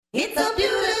It's a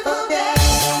beautiful day.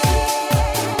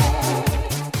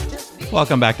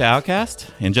 Welcome back to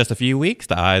Outcast. In just a few weeks,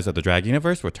 the eyes of the drag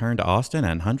universe return to Austin,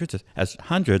 and hundreds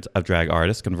of drag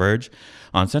artists converge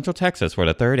on Central Texas for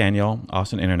the third annual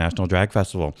Austin International Drag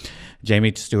Festival.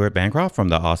 Jamie Stewart Bancroft from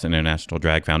the Austin International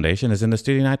Drag Foundation is in the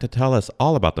studio tonight to tell us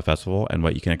all about the festival and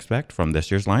what you can expect from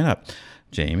this year's lineup.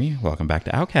 Jamie, welcome back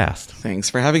to Outcast. Thanks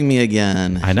for having me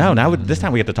again. I know. Now this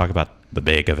time we get to talk about the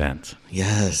big event.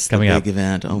 Yes, Coming the up big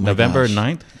event. Oh my November gosh.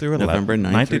 9th through 11th. November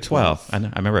 9th through through 12th.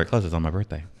 I remember it closes on my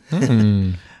birthday.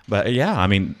 But yeah, I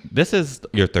mean, this is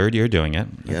your third year doing it,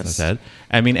 as Yes. I said.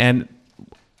 I mean, and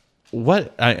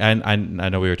what I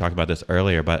know we were talking about this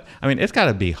earlier, but I mean, it's got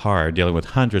to be hard dealing with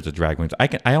hundreds of drag queens.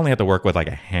 I only have to work with like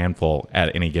a handful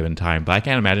at any given time, but I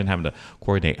can't imagine having to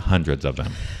coordinate hundreds of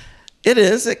them. It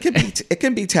is. It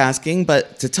can be tasking,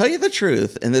 but to tell you the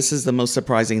truth, and this is the most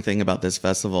surprising thing about this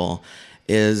festival,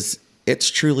 is it's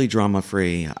truly drama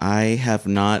free. I have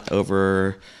not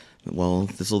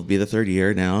this will be the third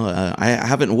year now. I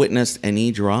haven't witnessed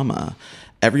any drama.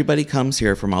 Everybody comes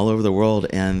here from all over the world,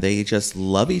 and they just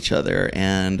love each other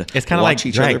and It's kind of like watch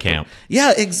each drag other. camp.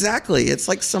 Yeah, exactly. It's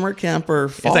like summer camp or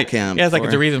fall camp. Yeah, it's like or-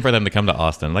 it's a reason for them to come to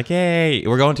Austin. Like, yay,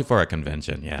 we're going for a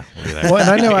convention. Yeah, we'll be there. Well, and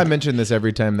I know I mention this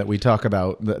every time that we talk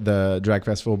about the drag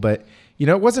festival, but you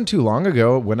know, it wasn't too long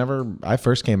ago, whenever I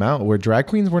first came out, where drag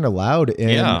queens weren't allowed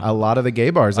in a lot of the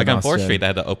gay bars. Like in on 4th Austin. Street, they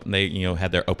had the open. They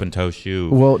had their open toe shoe.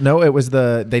 Well, no, it was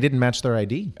they didn't match their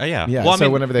ID. Oh, yeah. yeah. Well, I so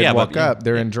mean, whenever they walk up,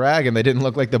 they're in drag, and they didn't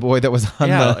look like the boy that was on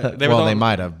they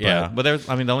might have. But. Yeah, but there's.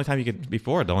 I mean, the only time you could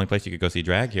before, the only place you could go see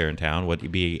drag here in town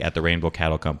would be at the Rainbow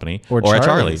Cattle Company Or at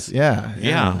Charlie's. Charlie's.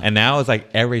 Yeah. And now it's like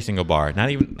every single bar, not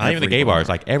even the gay bars,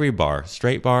 like every bar,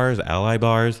 straight bars, ally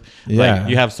bars. Yeah. Like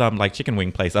you have some like chicken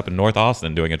wing place up in North Austin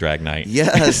doing a drag night.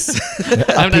 Yes.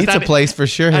 A pizza place for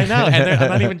sure. I know, and I'm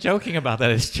not even joking about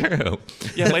that. It's true.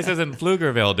 You have places in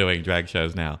Pflugerville doing drag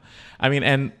shows now. I mean,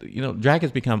 and you know, drag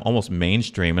has become almost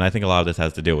mainstream, and I think a lot of this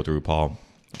has to do with RuPaul.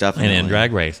 Definitely. And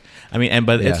Drag Race. I mean,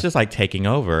 but Yeah. it's just like taking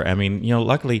over. I mean, you know,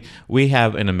 luckily we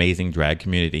have an amazing drag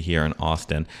community here in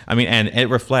Austin. I mean, and it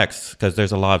reflects because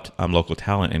there's a lot of local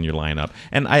talent in your lineup.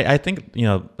 And I think, you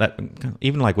know, that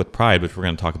even like with Pride, which we're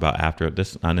going to talk about after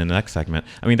this in the next segment,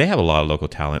 I mean, they have a lot of local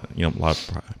talent, you know, a lot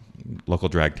of local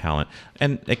drag talent,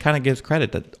 and it kind of gives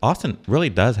credit that Austin really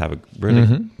does have a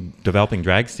really developing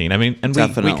drag scene. I mean, and we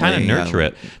Definitely, kind of nurture yeah.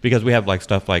 it because we have like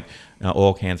stuff like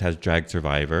Oil Cans has Drag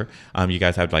Survivor. You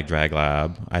guys have like Drag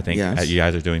Lab. I think Yes. you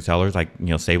guys are doing Sellers. Like, you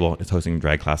know, Sable is hosting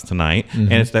drag class tonight,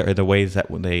 and it's the ways that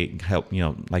they help, you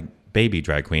know, like baby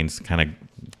drag queens kind of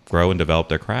grow and develop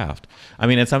their craft. I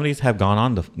mean, and some of these have gone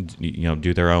on to, you know,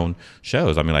 do their own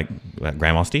shows. I mean, like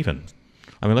Grandma Stevens.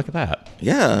 I mean, look at that.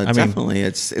 Yeah, I mean- definitely.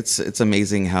 It's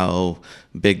amazing how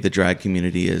big the drag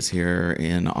community is here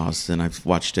in Austin. I've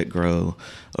watched it grow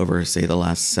over, say, the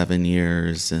last 7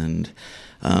 years, and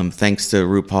thanks to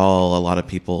RuPaul, a lot of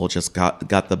people just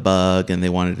got the bug and they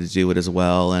wanted to do it as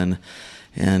well, and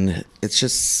it's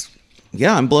just.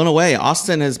 Yeah, I'm blown away.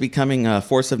 Austin is becoming a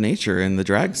force of nature in the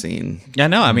drag scene. Yeah,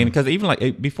 no, I mean, because even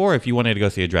like before, if you wanted to go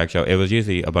see a drag show, it was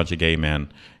usually a bunch of gay men,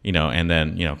 you know, and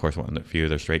then, you know, of course, a few of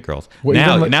their straight girls.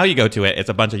 Well, Now you go to it, it's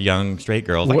a bunch of young straight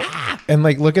girls. Like, And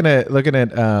like looking at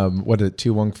what is it,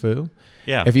 Tu Wong Fu?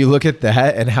 Yeah. If you look at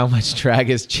that and how much drag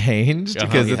has changed,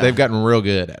 because yeah. they've gotten real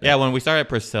good at it. yeah, when we started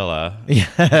Priscilla, and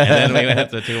then we went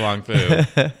to Tu Wong Fu.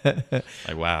 Like,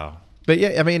 wow. But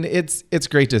yeah, I mean, it's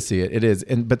great to see it. It is,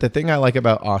 but the thing I like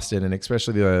about Austin, and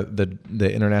especially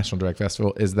the International Drag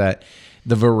Festival, is that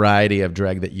the variety of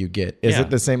drag that you get. Is Yeah. it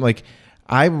the same? Like,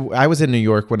 I was in New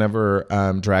York whenever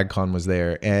DragCon was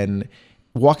there, and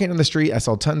walking on the street, I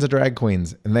saw tons of drag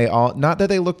queens, and they all, not that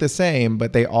they look the same,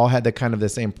 but they all had the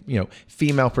same, you know,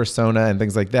 female persona and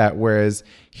things like that. Whereas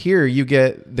here, you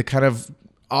get the kind of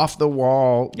off the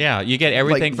wall. Yeah, you get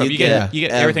everything Like, from you you get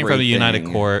get everything from the United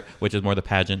everything. Court, which is more the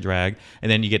pageant drag, and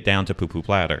then you get down to Poo Poo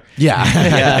Platter. Yeah.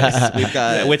 Yes, we've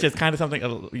got Which is kind of something,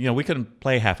 you know, we couldn't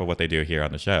play half of what they do here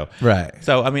on the show. Right.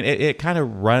 So, I mean, it kind of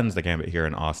runs the gambit here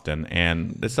in Austin.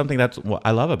 And it's something that's what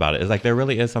I love about it is like there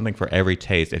really is something for every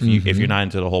taste. If if you're not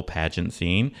into the whole pageant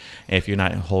scene, if you're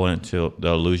not whole into the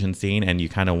illusion scene and you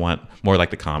kind of want more like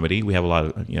the comedy, we have a lot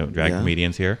of, you know, drag Yeah.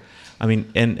 comedians here. I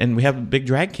mean, and we have a big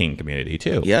drag king community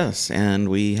too. Yes, and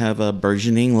we have a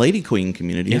burgeoning lady queen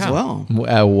community as Yeah. well.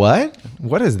 What?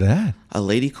 What is that? A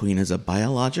lady queen is a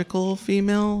biological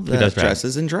female does that drag.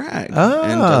 dresses in drag Oh.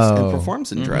 and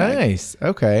performs in drag. Nice.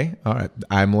 Okay. All right.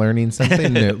 I'm learning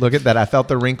something new. Look at that. I felt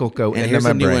the wrinkle go And into here's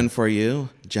my a new brain. one for you,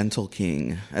 gentle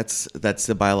king. That's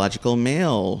the biological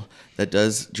male that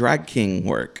does drag king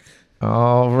work.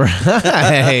 All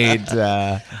right. Is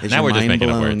Now your we're just mind making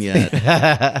up blown words. yet?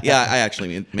 Yeah, I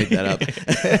actually made that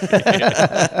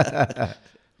up.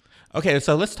 Okay,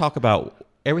 so let's talk about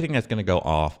everything that's going to go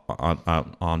off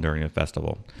on during the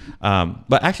festival.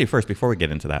 But actually, first, before we get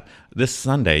into that, this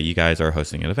Sunday you guys are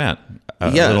hosting an event,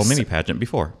 a Yes. little mini pageant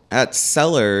before. At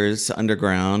Sellers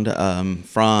Underground,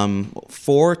 from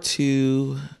 4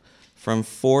 to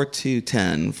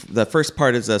 10. The first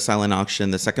part is a silent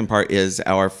auction. The second part is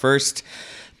our first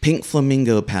Pink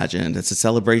Flamingo pageant. It's a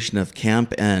celebration of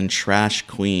camp and trash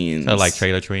queens. So like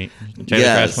trailer trash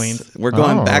Yes. queens. We're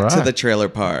going Oh, back to right. the trailer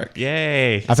park.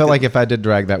 Yay! I felt like if I did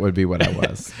drag, that would be what I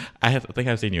was. I think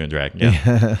I've seen you in drag. Yeah.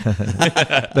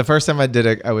 The first time I did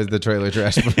it, I was the trailer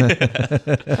trash.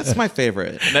 That's my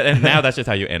favorite. And now that's just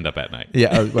how you end up at night.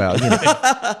 Yeah, well,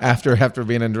 after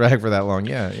being in drag for that long,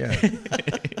 yeah.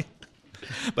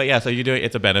 But yeah, so you do it.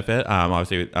 It's a benefit.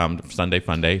 Obviously, Sunday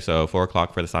Fun Day. So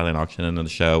 4:00 for the silent auction, and then the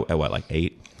show at what, like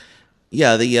 8?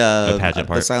 Yeah, the pageant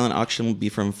part. The silent auction will be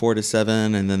from 4 to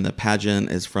 7, and then the pageant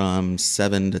is from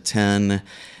 7 to 10.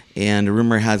 And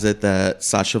rumor has it that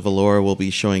Sasha Velour will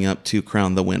be showing up to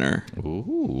crown the winner.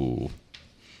 Ooh,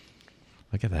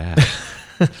 look at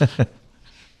that.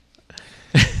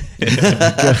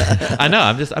 I know.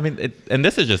 And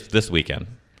this is just this weekend.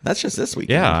 That's just this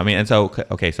weekend. Yeah, I mean, and so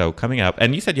okay, so coming up,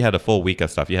 and you said you had a full week of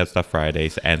stuff. You had stuff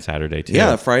Fridays and Saturday too.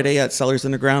 Yeah, Friday at Sellers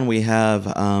Underground, we have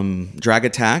Drag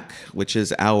Attack, which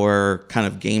is our kind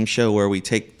of game show where we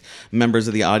take members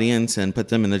of the audience and put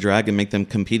them in the drag and make them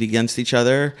compete against each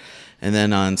other. And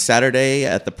then on Saturday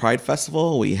at the Pride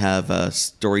Festival, we have a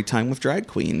story time with drag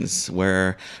queens,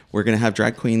 where we're going to have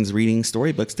drag queens reading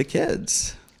storybooks to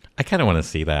kids. I kind of want to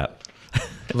see that.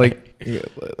 Like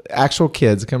actual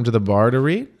kids come to the bar to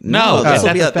read. No, this will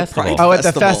at be the at the festival. Pride Oh, at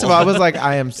the festival, I was like,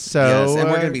 I am so. Yes, and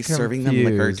we're gonna be serving them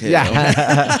liquor, confused. too.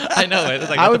 Yeah, I know it. It's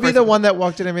like I would be first- the one that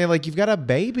walked in and be like, "You've got a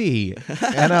baby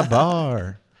and a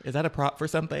bar." Is that a prop for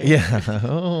something? Yeah.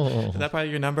 Oh. Is that part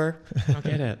of your number? I don't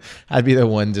get it. I'd be the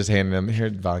one just handing them here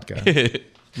vodka.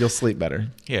 You'll sleep better.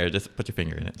 Here, just put your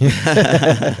finger in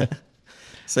it.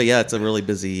 So yeah, it's a really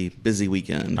busy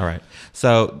weekend. All right.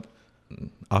 So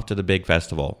off to the big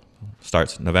festival.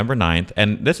 Starts November 9th.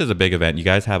 And this is a big event. You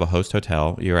guys have a host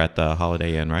hotel. You're at the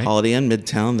Holiday Inn, right? Holiday Inn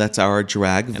Midtown. That's our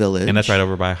drag village. And that's right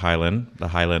over by Highland, the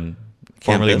Highland,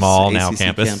 formerly Campus, mall, now ACC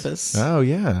campus. Oh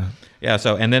yeah. Yeah.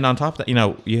 So, and then on top of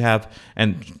that, you have,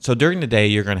 and so during the day,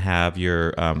 you're going to have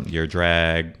your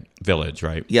drag village,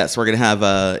 right? Yes, we're gonna have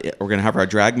our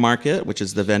drag market, which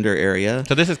is the vendor area.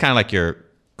 So this is kind of like your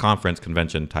conference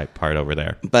convention type part over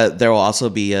there. But there will also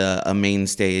be a main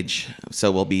stage.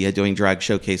 So we'll be doing drag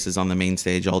showcases on the main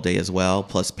stage all day as well,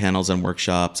 plus panels and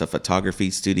workshops, a photography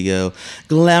studio,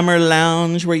 glamour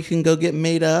lounge where you can go get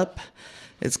made up.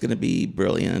 It's going to be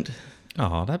brilliant.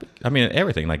 Oh,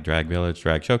 everything like drag village,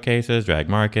 drag showcases, drag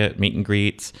market, meet and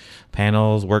greets,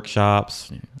 panels, workshops.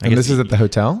 And this is at the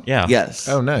hotel? Yeah. Yes.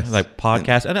 Oh, nice. Like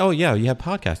podcasts. And you have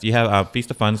podcasts. You have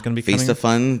Feast of Fun is going to be Feast coming. of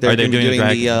Fun. They're Are they gonna be doing doing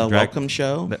the the welcome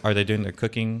show. Are they doing their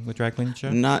cooking with drag queen show?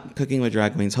 Not cooking with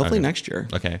drag queens. Hopefully Okay. next year.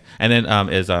 Okay. And then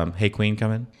is Hey Queen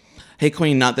coming? Hey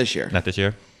Queen, not this year. Not this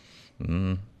year?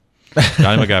 Johnny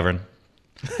McGovern.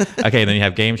 Okay, then you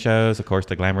have game shows, of course,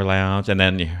 the Glamour Lounge, and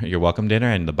then your welcome dinner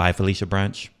and the Bye Felicia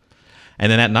brunch.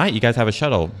 And then at night, you guys have a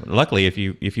shuttle. Luckily, if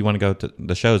you want to go to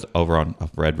the shows over on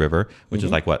Red River, which is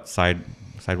like what,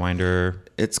 Sidewinder?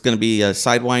 It's going to be a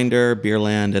Sidewinder,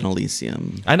 Beerland, and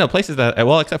Elysium. I know places that,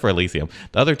 well, except for Elysium.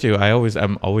 The other two,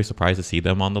 I'm always surprised to see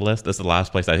them on the list. This is the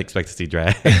last place I expect to see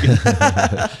drag.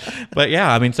 But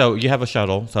yeah, I mean, so you have a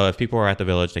shuttle. So if people are at the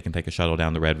village, they can take a shuttle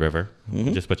down the Red River.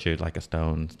 Just put you like a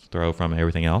stone's throw from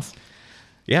everything else.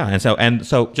 Yeah, and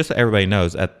so just so everybody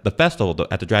knows, at the festival,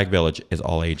 at the Drag Village, is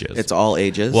all ages. It's all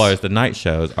ages. Whereas the night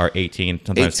shows are 18,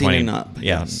 sometimes 18 20. and up,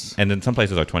 Yeah, yes. and then some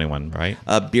places are 21, right?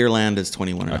 Beerland is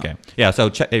 21 and Okay. up. Yeah,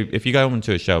 so if you go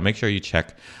into a show, make sure you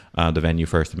check the venue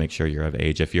first to make sure you're of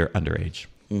age if you're underage.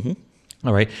 Mm-hmm.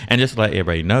 All right, and just to let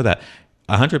everybody know that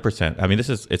 100%. I mean,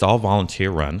 it's all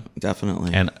volunteer run,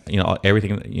 Definitely. and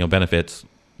everything benefits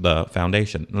the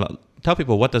foundation. Tell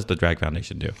people, what does the Drag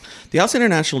Foundation do? The Austin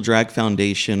International Drag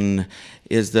Foundation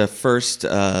is the first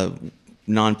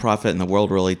nonprofit in the world,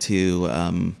 really,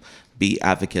 to be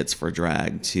advocates for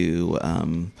drag, to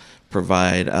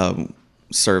provide.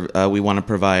 We want to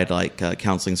provide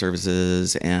counseling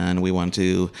services, and we want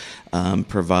to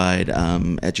provide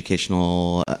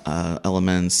educational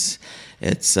elements.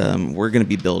 It's we're going to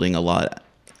be building a lot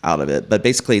out of it, but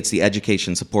basically, it's the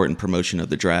education, support, and promotion of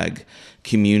the drag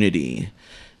community.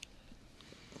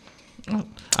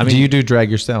 I mean, do you do drag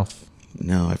yourself?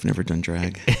 No, I've never done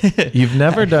drag. You've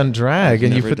never done drag,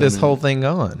 and you never put this done whole it. thing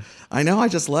on. I know. I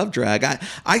just love drag.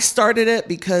 I started it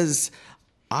because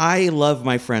I love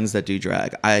my friends that do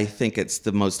drag. I think it's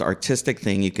the most artistic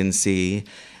thing you can see.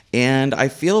 And I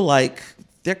feel like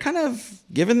they're kind of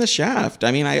given the shaft.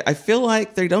 I mean, I feel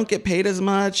like they don't get paid as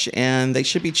much and they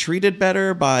should be treated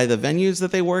better by the venues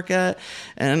that they work at.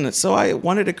 And so I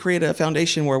wanted to create a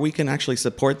foundation where we can actually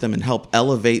support them and help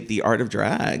elevate the art of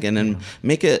drag and then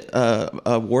make it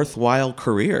a worthwhile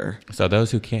career. So those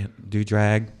who can't do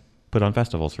drag, put on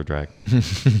festivals for drag.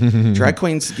 Drag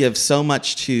queens give so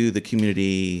much to the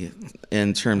community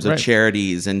in terms of Right.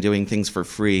 charities and doing things for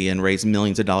free and raise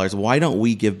millions of dollars. Why don't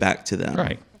we give back to them?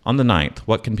 Right. On the 9th,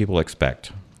 what can people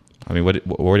expect? I mean,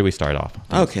 where do we start off?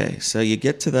 Okay, so you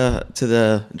get to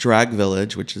the Drag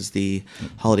Village, which is the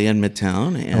Holiday Inn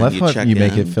Midtown, and I love you how check you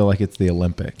make it in. feel like it's the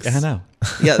Olympics. I know.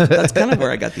 Yeah, that's kind of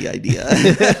where I got the idea.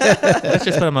 Let's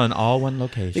just put them on all one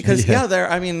location. Because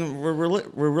I mean, we're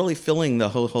really filling the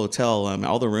whole hotel.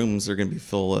 All the rooms are going to be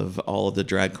full of all of the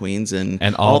drag queens, and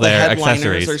all the their headliners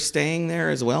accessories. are staying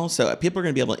there as well. So people are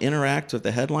going to be able to interact with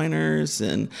the headliners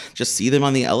and just see them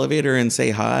on the elevator and say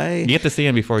hi. You get to see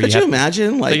them before Could you you have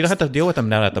imagine? So Like, you don't have to deal with them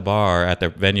down at the bar, at the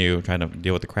venue, trying to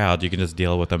deal with the crowd. You can just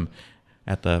deal with them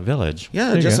at the village.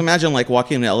 yeah, you just go. imagine like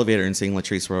walking in an elevator and seeing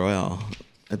Latrice Royale.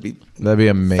 That'd be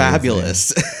amazing.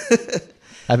 Fabulous.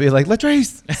 I'd be like,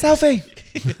 Latrice, selfie.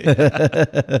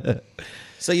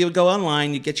 So you would go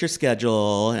online, you get your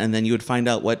schedule, and then you would find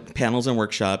out what panels and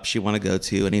workshops you want to go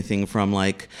to. Anything from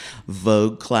like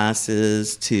Vogue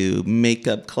classes to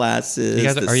makeup classes.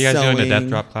 Are you guys doing the death sewing.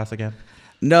 drop class again?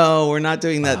 No, we're not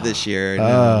doing that this year.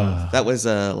 No. That was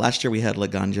last year we had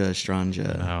Laganja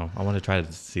Estranja. No, I want to try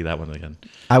to see that one again.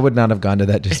 I would not have gone to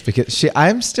that just because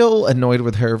I'm still annoyed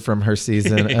with her from her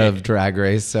season of Drag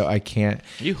Race, so I can't.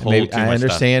 You hold too I much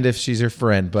understand if she's your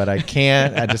friend, but I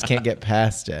can't. I just can't get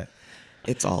past it.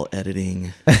 It's all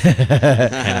editing. I'm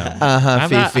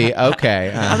not- Fifi.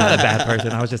 Okay. I'm not a bad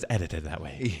person. I was just edited that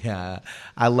way. Yeah,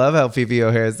 I love how Fifi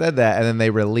O'Hara said that, and then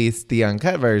they released the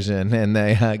uncut version, and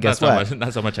they guess what?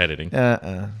 Not so much editing.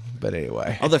 But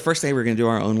anyway. Oh, the first day we're going to do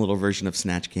our own little version of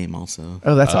Snatch Game also.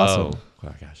 Oh, that's awesome. Oh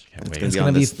gosh, can't It's wait. going to be gonna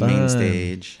on be this main fun.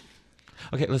 stage.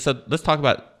 Okay, let's talk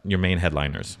about your main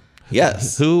headliners.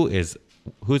 Yes. Who's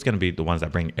going to be the ones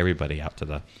that bring everybody out to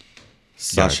the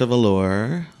Sasha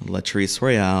Velour, Latrice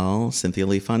Royale, Cynthia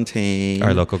Lee Fontaine,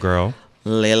 our local girl?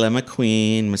 Layla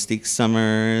McQueen, Mystique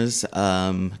Summers,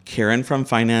 Karen from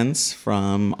Finance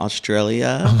from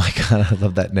Australia. Oh my god, I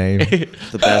love that name.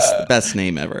 The best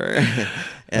name ever.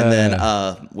 And then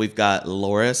we've got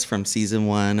Loris from season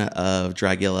 1 of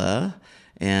Dragula.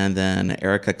 And then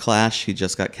Erica Clash, who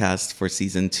just got cast for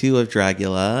season 2 of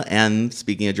Dragula. And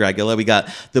speaking of Dragula, we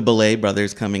got the Belay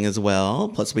brothers coming as well.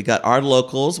 Plus, we got our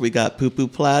locals. We got Poo Poo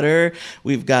Platter.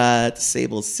 We've got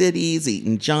Sable Cities,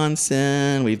 Eaton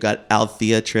Johnson. We've got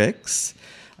Althea Tricks.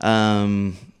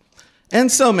 And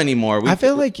so many more. I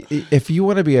feel like if you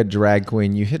want to be a drag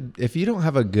queen, if you don't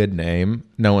have a good name,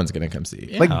 no one's gonna come see you.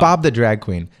 Yeah. Like Bob the Drag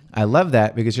Queen. I love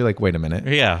that because you're like, wait a minute.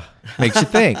 Yeah. Makes you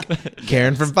think.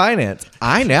 Karen from Finance.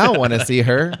 I now want to see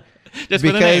her. Just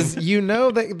for the because name. you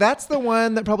know that's the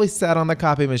one that probably sat on the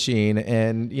copy machine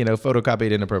and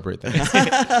photocopied inappropriate things.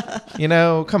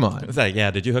 Come on. It's like,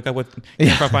 yeah, did you hook up with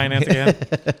From Finance again?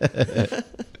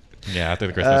 Yeah, after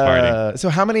the Christmas party. So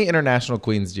how many international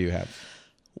queens do you have?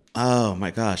 Oh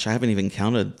my gosh, I haven't even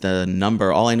counted the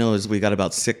number. All I know is we got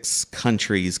about 6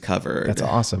 countries covered. That's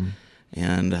awesome.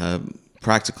 And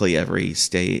practically every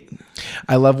state.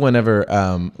 I love whenever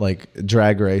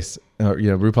Drag Race or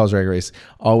RuPaul's Drag Race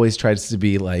always tries to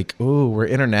be like, "Oh, we're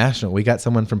international. We got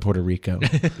someone from Puerto Rico," and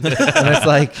it's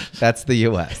like that's the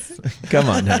U.S. Come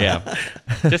on now. Yeah.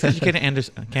 Just because you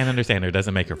can't understand her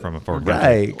doesn't make her from a foreign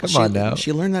country. Right. Come on now.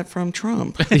 She learned that from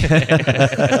Trump.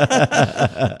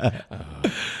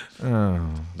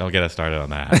 Don't get us started on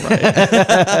that.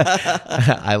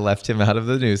 I left him out of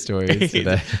the news stories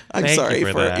today. I'm Thank sorry you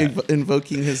for for that.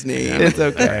 invoking his name. It's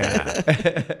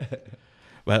okay.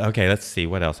 But okay, let's see.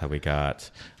 What else have we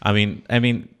got? I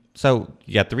mean, so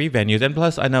you got 3 venues. And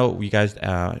plus, I know you guys,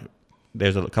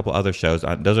 there's a couple other shows.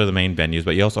 Those are the main venues,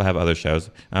 but you also have other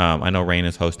shows. I know Rain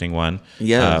is hosting one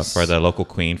Yes. for the local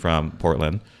queen from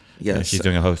Portland. Yes. She's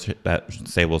doing a host that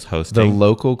Sable's The hosting.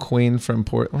 local queen from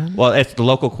Portland. Well, it's the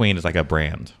local queen is like a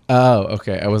brand. Oh,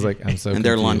 okay. I was like, I'm so. And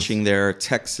they're confused. launching their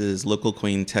Texas, local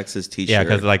queen Texas t-shirt. Yeah,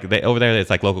 because like over there,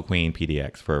 it's like local queen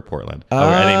PDX for Portland. Oh,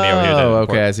 I think they were here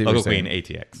okay, I see what local you're queen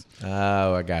ATX.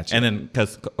 Oh, I got you. And then,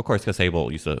 because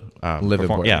Sable used to Live in perform.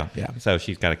 Portland, Yeah, yeah. So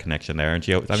she's got a connection there, and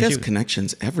she has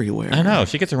connections everywhere. I know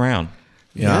she gets around.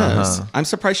 Yeah. Yes. I'm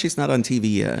surprised she's not on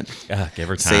TV yet. Give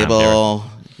her time. Sable.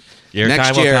 Your Next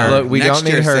time will year. come. Look, we Next don't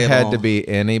need year, her Sable. head to be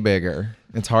any bigger.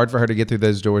 It's hard for her to get through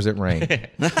those doors at rain.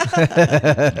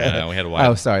 Yeah, we had a Oh,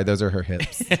 while. sorry. Those are her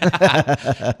hips.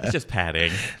 It's just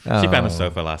padding. She found a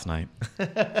sofa last night.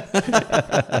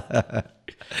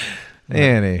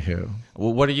 Anywho.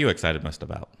 Well, what are you excited most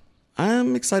about?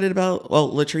 I'm excited about,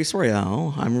 Latrice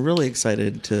Royale. I'm really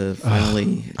excited to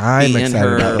finally I'm be in excited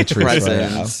her about Latrice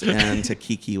presence and to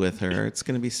kiki with her. It's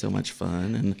going to be so much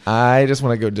fun. And I just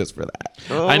want to go just for that.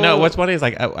 I know. What's funny is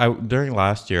like I during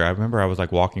last year, I remember I was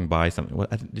like walking by something.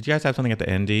 Did you guys have something at the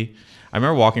Indy? I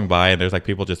remember walking by and there's like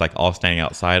people just like all standing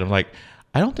outside. I'm like,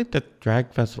 I don't think the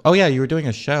drag festival. Oh yeah, you were doing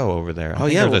a show over there. oh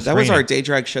yeah, that was our day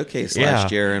drag showcase last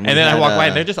year. And we then I had, walk by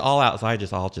and they're just all outside,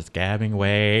 just gabbing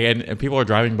away, and people are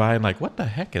driving by and like, what the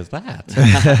heck is that?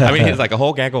 I mean, it's like a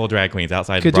whole gaggle of drag queens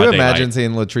outside. Could in you broad imagine daylight.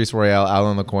 seeing Latrice Royale out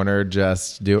on the corner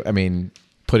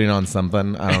putting on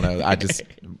something? I don't know.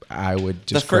 I would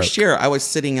just the first croak. year I was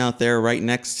sitting out there right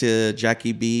next to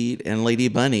Jackie Beat and Lady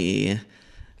Bunny,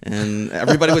 and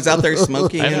everybody was out there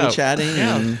smoking I know. and chatting.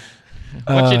 Yeah. And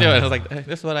What you doing? I was like,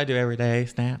 this is what I do every day.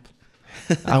 Snap.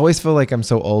 I always feel like I'm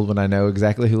so old when I know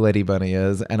exactly who Lady Bunny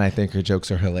is, and I think her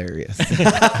jokes are hilarious.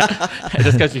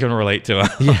 Just because you can relate to them.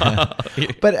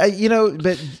 But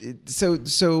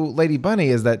so Lady Bunny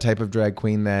is that type of drag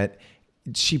queen that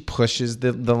she pushes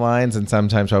the lines, and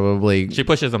sometimes probably She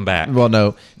pushes them back. Well,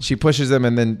 no, she pushes them,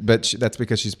 and then that's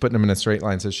because she's putting them in a straight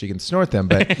line so she can snort them.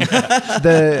 But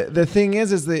the thing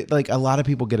is that like a lot of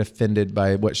people get offended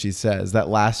by what she says. That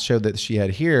last show that she had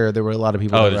here, there were a lot of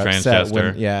people Oh, that were the upset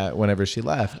transgender. whenever she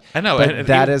left. I know, but and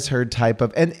that even- is her type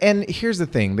of. And here's the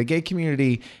thing: the gay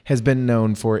community has been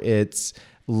known for its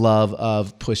love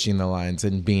of pushing the lines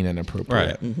and being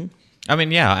inappropriate. Right. I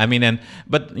mean, yeah. I mean,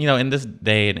 but in this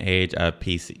day and age of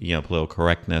PC, political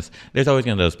correctness, there's always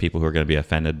going to be those people who are going to be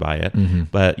offended by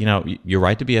it. But you're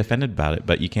right to be offended about it.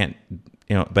 But you can't,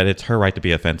 But it's her right to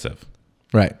be offensive.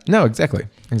 Right. No, exactly.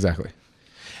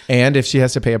 And if she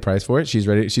has to pay a price for it, she's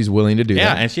ready. She's willing to do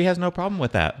Yeah, that. and she has no problem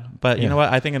with that. But you Yeah. know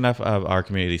what? I think enough of our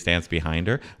community stands behind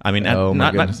her. I mean, Oh,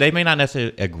 my goodness. they may not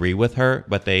necessarily agree with her,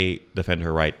 but they defend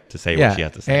her right to say what she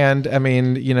has to say. And I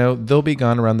mean, they'll be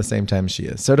gone around the same time she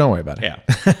is. So don't worry about it.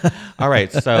 Yeah. All right.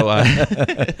 So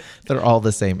They're all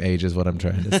the same age is what I'm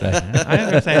trying to say.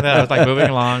 I was saying that. I was like moving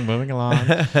along.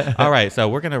 All right. So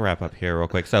we're going to wrap up here real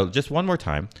quick. So just one more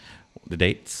time. The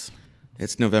dates.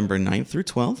 it's November 9th through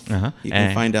 12th. You can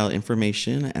And- find out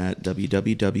information at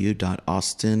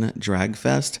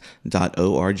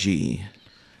www.austindragfest.org.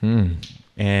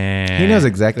 And He knows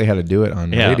exactly how to do it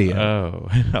on yeah. radio.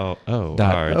 .org.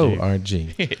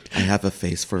 I have a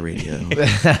face for radio.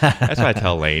 That's what I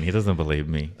tell Lane. He doesn't believe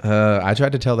me. I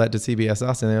tried to tell that to CBS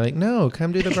Austin. They're like, no,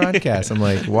 come do the broadcast. I'm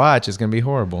like, watch. It's going to be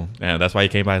horrible. Yeah, that's why he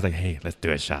came by. I was like, hey, let's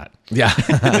do a shot. Yeah.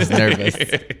 I was nervous.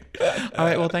 All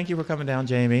right. Well, thank you for coming down,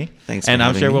 Jamie. Thanks for And I'm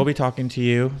having sure me. we'll be talking to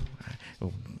you.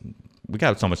 We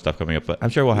got so much stuff coming up, but I'm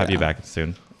sure we'll have you back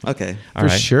soon. Okay. All For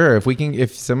right. sure.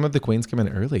 If some of the queens come in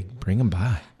early, bring them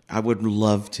by. I would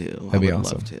love to. That'd be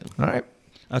awesome. Love to. All right.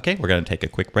 Okay, we're going to take a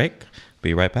quick break.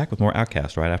 Be right back with more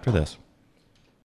Outcast right after this.